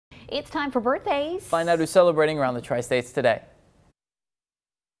It's time for birthdays. Find out who's celebrating around the Tri-States today.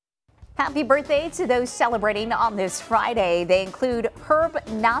 Happy birthday to those celebrating on this Friday. They include Herb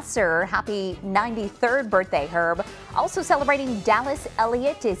Nasser. Happy 93rd birthday, Herb. Also celebrating Dallas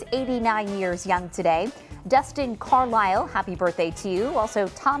Elliott is 89 years young today. Dustin Carlisle, happy birthday to you. Also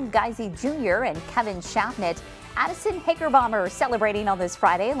Tom Geisey Jr. and Kevin Schaffnett. Addison Hagerbomber celebrating on this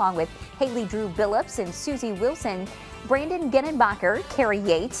Friday, along with Haley Drew Billups and Susie Wilson. Brandon Genenbacher, Carrie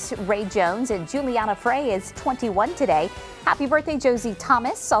Yates, Ray Jones, and Juliana Frey is 21 today. Happy birthday, Josie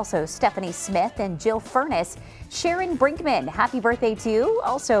Thomas, also Stephanie Smith and Jill Furness. Sharon Brinkman, happy birthday to you.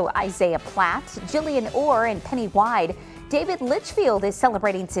 Also Isaiah Platt, Jillian Orr, and Penny Wide. David Litchfield is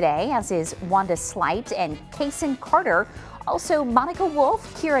celebrating today, as is Wanda Slight and Kaysen Carter. Also Monica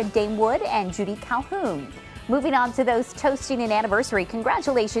Wolf, Kira Damewood, and Judy Calhoun. Moving on to those toasting an anniversary,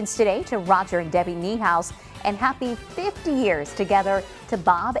 congratulations today to Roger and Debbie Niehaus, and happy 50 years together to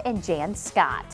Bob and Jan Scott.